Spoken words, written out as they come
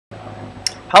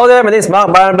Hello there, my name is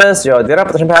Mark Barnabas, your data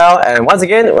protection pal, and once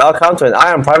again, welcome to an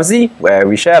Eye on Privacy, where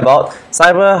we share about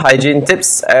cyber hygiene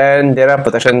tips and data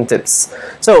protection tips.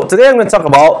 So today I'm going to talk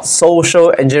about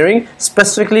social engineering,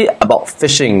 specifically about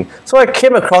phishing. So I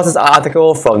came across this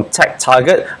article from Tech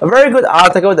Target, a very good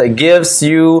article that gives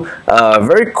you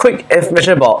very quick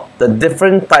information about the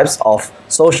different types of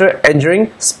social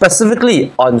engineering,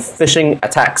 specifically on phishing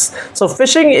attacks. So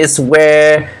phishing is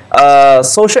where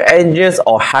social engineers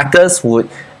or hackers would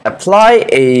apply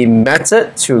a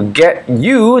method to get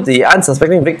you, the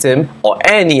unsuspecting victim, or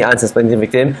any unsuspecting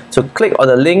victim, to click on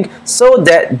a link so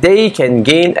that they can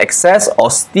gain access or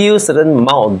steal certain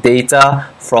amount of data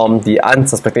from the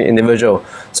unsuspecting individual.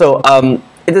 So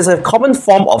it is a common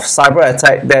form of cyber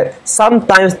attack that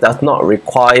sometimes does not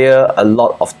require a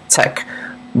lot of tech.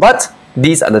 But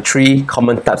these are the three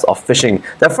common types of phishing.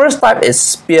 The first type is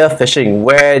spear phishing,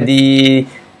 where the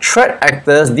threat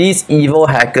actors, these evil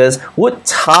hackers, would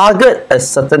target a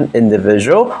certain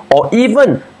individual or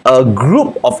even a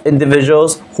group of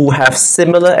individuals who have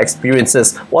similar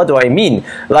experiences. What do I mean?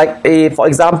 Like, for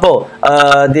example,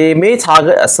 they may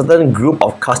target a certain group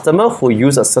of customers who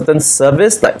use a certain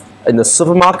service, like in a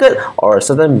supermarket or a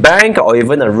certain bank or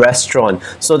even a restaurant.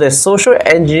 So the social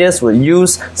engineers would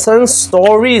use certain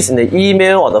stories in the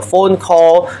email or the phone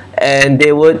call, and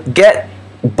they would get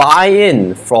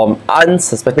buy-in from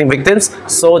unsuspecting victims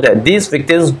so that these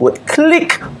victims would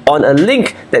click on a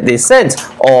link that they sent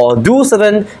or do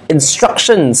certain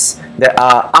instructions that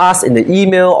are asked in the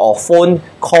email or phone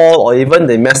call or even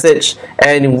the message.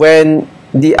 And when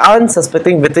the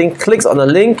unsuspecting victim clicks on a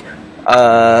link,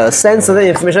 sends certain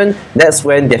information, that's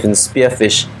when they've been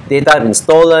spearphished. Data have been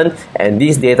stolen, and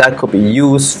these data could be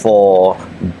used for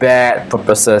bad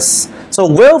purposes. So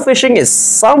whale phishing is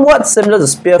somewhat similar to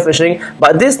spear phishing,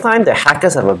 but this time the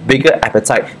hackers have a bigger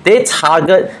appetite. They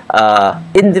target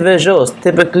individuals,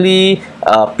 typically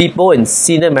people in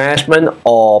senior management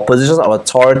or positions of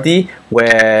authority,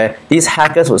 where these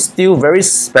hackers will steal very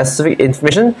specific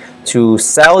information to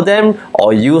sell them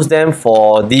or use them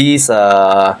for these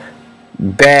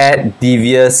bad,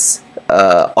 devious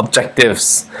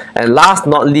objectives. And last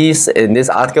not least in this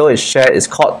article is shared is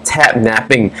called tab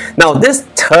napping. Now this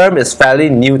term is fairly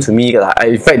new to me.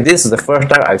 In fact, this is the first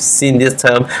time I've seen this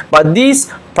term, but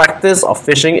this practice of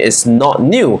phishing is not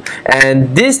new.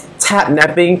 And this tab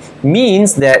napping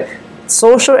means that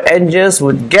social engineers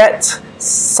would get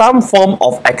some form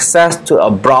of access to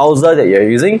a browser that you're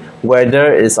using,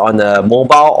 whether it's on a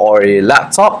mobile or a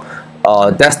laptop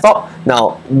desktop.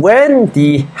 Now, when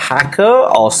the hacker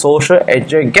or social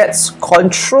engineer gets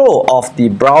control of the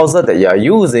browser that you are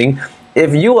using,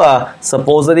 if you are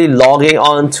supposedly logging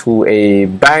on to a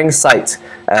bank site,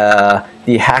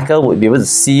 the hacker would be able to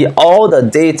see all the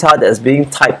data that's being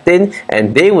typed in,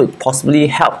 and they would possibly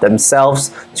help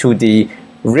themselves to the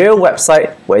real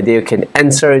website where they can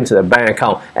enter into the bank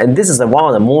account. And this is one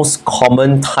of the most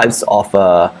common types of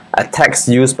attacks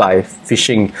used by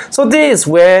phishing. So this is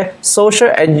where social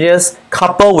engineers,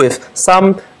 coupled with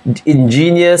some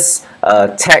ingenious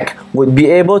tech, would be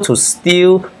able to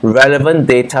steal relevant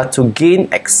data to gain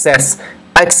access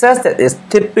that is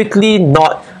typically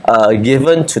not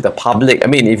given to the public. I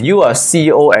mean, if you are a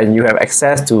CEO and you have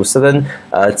access to certain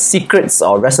secrets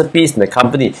or recipes in the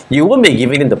company, you won't be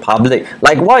giving them to the public.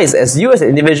 Likewise, as you as an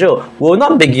individual will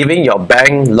not be giving your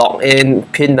bank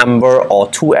login, PIN number, or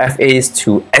 2FAs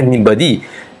to anybody.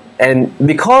 And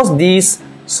because these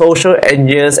social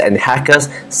engineers and hackers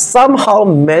somehow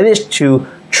manage to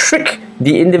trick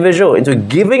the individual into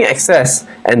giving access,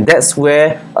 and that's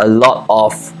where a lot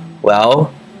of,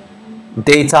 well,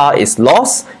 data is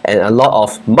lost and a lot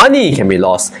of money can be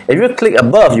lost. If you click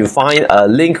above, you find a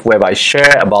link whereby I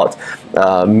share about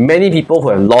many people who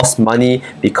have lost money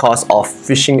because of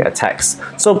phishing attacks.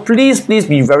 So please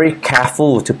be very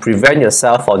careful to prevent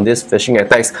yourself from these phishing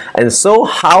attacks. And so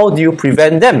how do you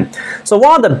prevent them? So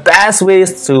one of the best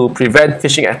ways to prevent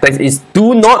phishing attacks is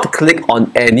do not click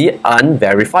on any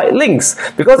unverified links,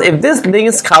 because if these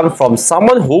links come from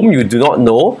someone whom you do not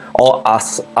know or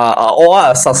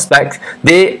are a suspect,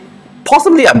 they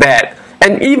possibly are bad.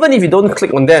 And even if you don't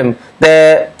click on them,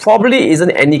 there probably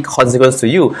isn't any consequence to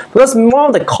you, because one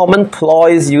of the common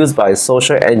ploys used by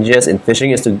social engineers in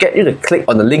phishing is to get you to click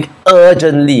on the link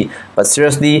urgently. But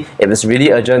seriously, if it's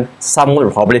really urgent, someone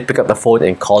will probably pick up the phone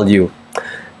and call you.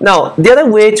 Now, the other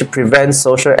way to prevent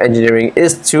social engineering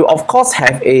is to, of course,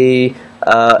 have a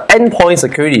endpoint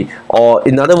security, or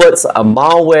in other words, a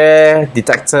malware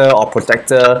detector or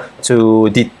protector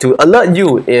to alert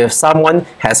you if someone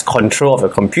has control of your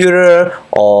computer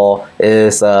or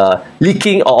is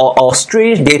leaking or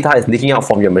strange data is leaking out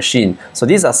from your machine. So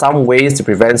these are some ways to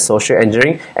prevent social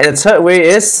engineering. And the third way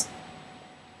is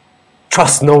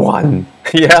trust no one.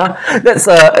 Yeah, that's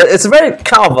it's a very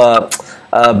kind of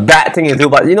a bad thing to do,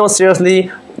 but you know,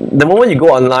 seriously, the moment you go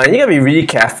online, you gotta be really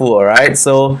careful, alright?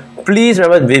 So please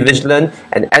remember to be vigilant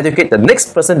and educate the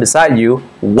next person beside you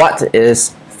what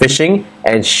is phishing,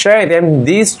 and share them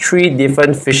these 3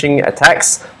 different phishing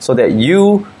attacks so that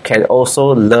you can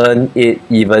also learn it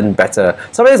even better.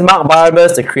 So my name is Mark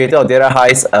Barnabas, the creator of Data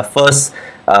Heist, a first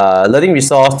learning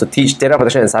resource to teach data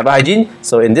protection and cyber hygiene.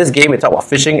 So in this game, we talk about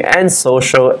phishing and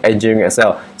social engineering as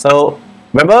well. So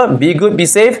remember, be good, be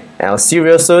safe, and I'll see you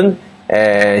real soon.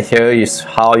 And here is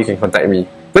how you can contact me.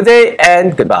 Good day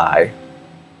and goodbye.